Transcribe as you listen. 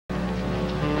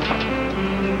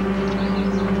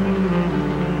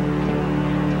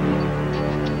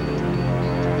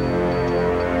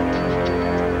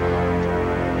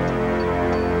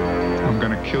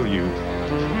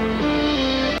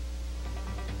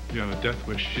You have a death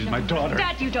wish. She's my daughter.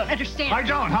 Dad, you don't understand. I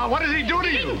don't, huh? What does he do to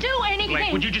you? He didn't do anything.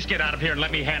 Blake, would you just get out of here and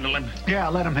let me handle him? Yeah,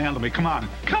 let him handle me. Come on.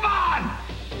 Come on!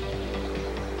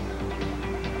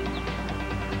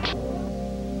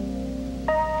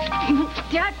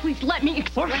 Dad, please let me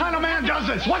explain. What kind of man does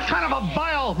this? What kind of a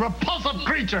vile, repulsive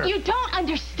creature? You don't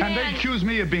understand. And they accuse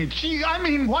me of being... Gee, I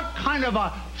mean, what kind of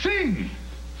a thing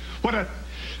would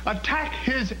attack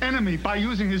his enemy by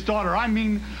using his daughter? I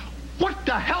mean, what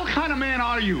the hell kind of man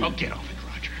are you? Oh, get off it,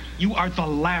 Roger. You are the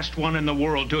last one in the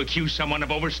world to accuse someone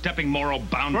of overstepping moral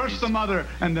boundaries. First the mother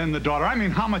and then the daughter. I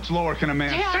mean, how much lower can a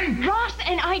man sink? Ross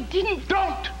and I didn't...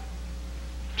 Don't!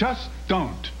 Just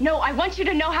don't. No, I want you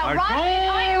to know how Ross and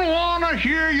I don't want to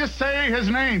hear you say his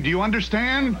name. Do you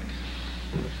understand?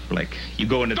 Blake, you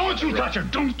go into... Don't you touch her!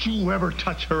 Don't you ever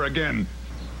touch her again.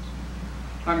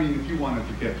 I mean, if you wanted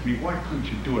to get me, why couldn't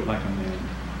you do it like a man?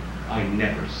 I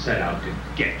never set out to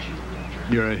get you, Roger.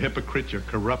 You're a hypocrite, you're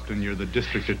corrupt, and you're the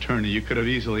district attorney. You could have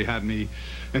easily had me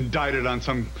indicted on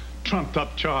some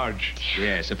trumped-up charge.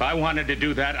 Yes, if I wanted to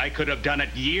do that, I could have done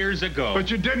it years ago. But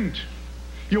you didn't.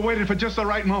 You waited for just the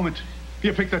right moment.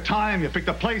 You picked the time, you picked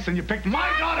the place, and you picked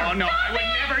my daughter. Oh, no, I would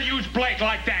never use Blake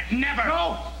like that. Never.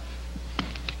 No.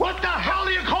 What the hell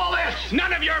do you call this?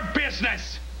 None of your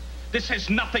business. This has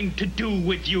nothing to do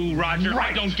with you, Roger.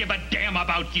 Right. I don't give a damn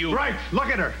about you. Right. Look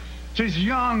at her. She's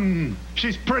young.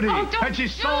 She's pretty. And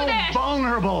she's so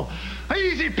vulnerable.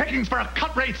 Easy pickings for a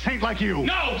cut-rate saint like you.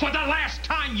 No, for the last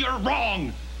time, you're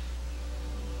wrong.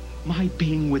 My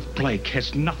being with Blake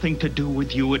has nothing to do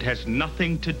with you. It has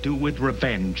nothing to do with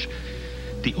revenge.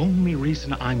 The only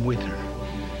reason I'm with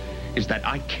her is that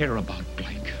I care about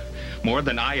Blake more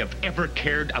than I have ever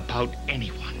cared about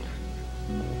anyone.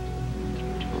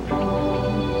 I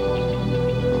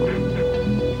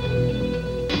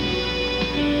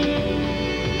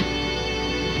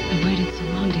waited so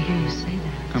long to hear you say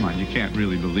that. Come on, you can't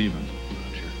really believe him.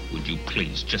 Would you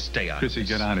please just stay out Chrissy, of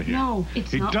this? get out of here. No,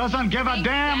 it's not. He doesn't give a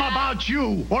damn about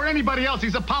you or anybody else.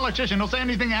 He's a politician. He'll say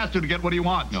anything he has to get what he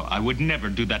wants. No, I would never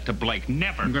do that to Blake.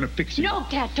 Never. I'm going to fix you. No,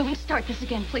 Dad, don't start this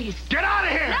again, please. Get out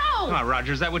of here! No! Come on,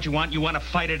 Roger, is that what you want? You want to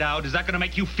fight it out? Is that going to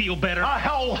make you feel better? A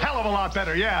hell of a lot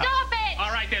better, yeah. Stop it!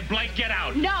 All right, then, Blake, get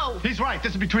out. No. He's right.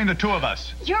 This is between the two of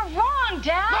us. You're wrong,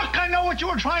 Dad. Look, I know what you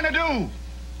were trying to do.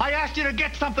 I asked you to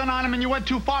get something on him and you went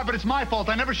too far, but it's my fault.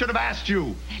 I never should have asked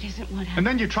you. That isn't what happened. And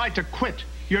then you tried to quit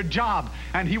your job,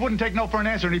 and he wouldn't take no for an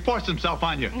answer, and he forced himself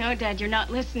on you. No, Dad, you're not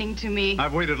listening to me.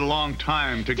 I've waited a long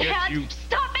time to get you... Dad,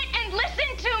 stop it and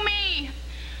listen to me!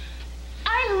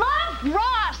 I love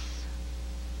Ross!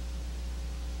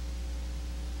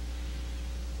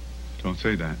 Don't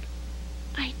say that.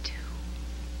 I do.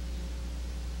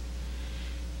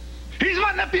 He's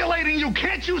manipulating you!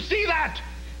 Can't you see that?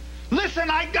 Listen,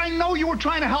 I know you were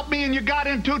trying to help me and you got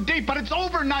in too deep, but it's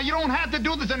over now. You don't have to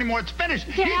do this anymore. It's finished.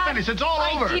 Dad, He's finished. It's all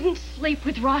over. I didn't sleep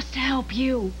with Ross to help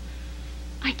you.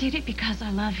 I did it because I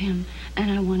love him and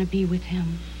I want to be with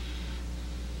him.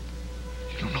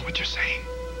 You don't know what you're saying.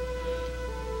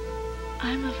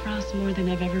 I love Ross more than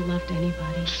I've ever loved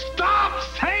anybody. Stop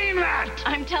saying that!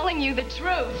 I'm telling you the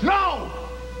truth. No!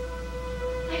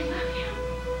 I love him.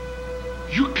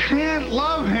 You can't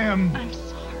love him. I'm sorry.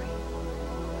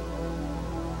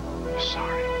 You're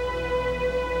sorry.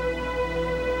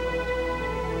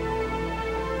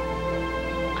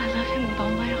 I love him with all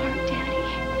my heart, Daddy.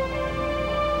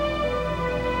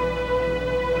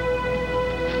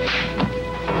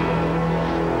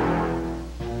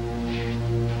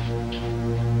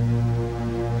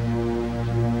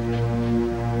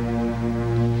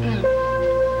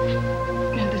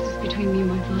 No, this is between me and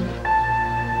my father.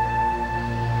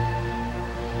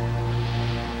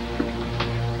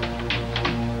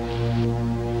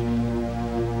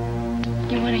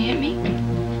 You want to hit me?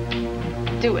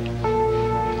 Do it.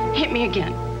 Hit me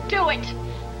again. Do it!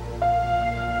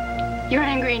 You're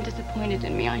angry and disappointed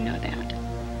in me, I know that.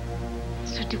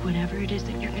 So do whatever it is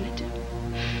that you're gonna do.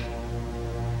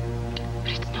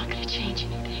 But it's not gonna change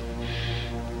anything.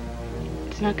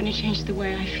 It's not gonna change the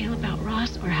way I feel about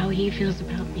Ross or how he feels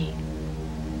about me.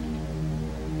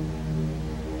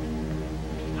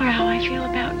 Or how I feel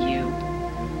about you.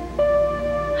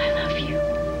 I love you.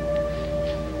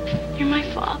 You're my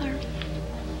father.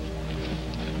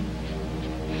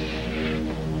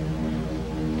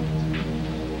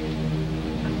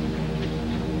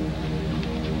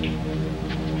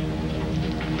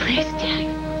 Please, Daddy.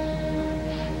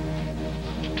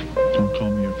 Don't call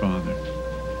me your father.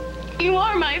 You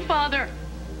are my father.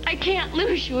 I can't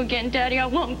lose you again, Daddy. I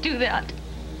won't do that.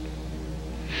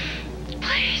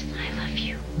 Please, I love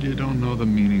you. You don't know the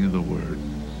meaning of the word.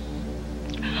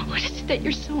 What is it that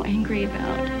you're so angry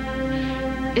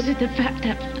about? Is it the fact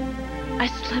that I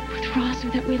slept with Ross or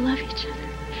that we love each other?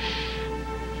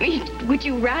 Would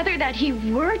you rather that he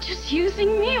were just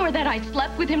using me or that I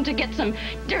slept with him to get some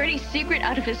dirty secret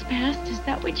out of his past? Is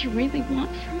that what you really want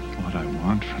from me? What I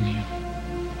want from you?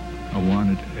 I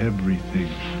wanted everything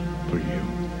for you.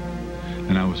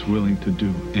 And I was willing to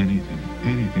do anything,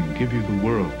 give you the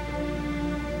world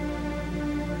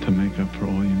to make up for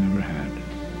all you never had.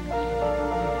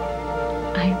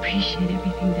 I appreciate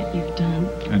everything that you've done.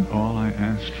 And all I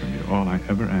asked from you, all I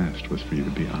ever asked was for you to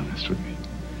be honest with me.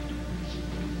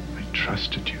 I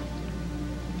trusted you.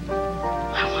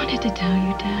 I wanted to tell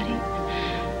you, Daddy.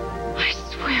 I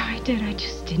swear I did. I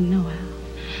just didn't know how.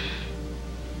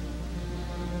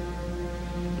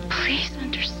 Please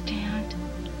understand.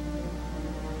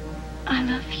 I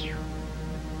love you.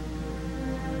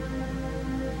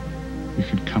 You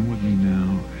can come with me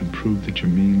now and prove that you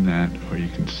mean that, or you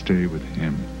can stay with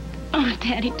him. Oh,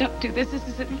 Daddy, don't do this. This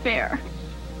isn't fair.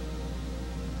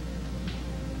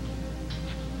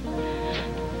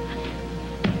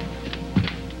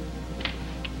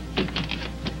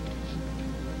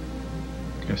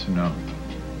 Yes or no?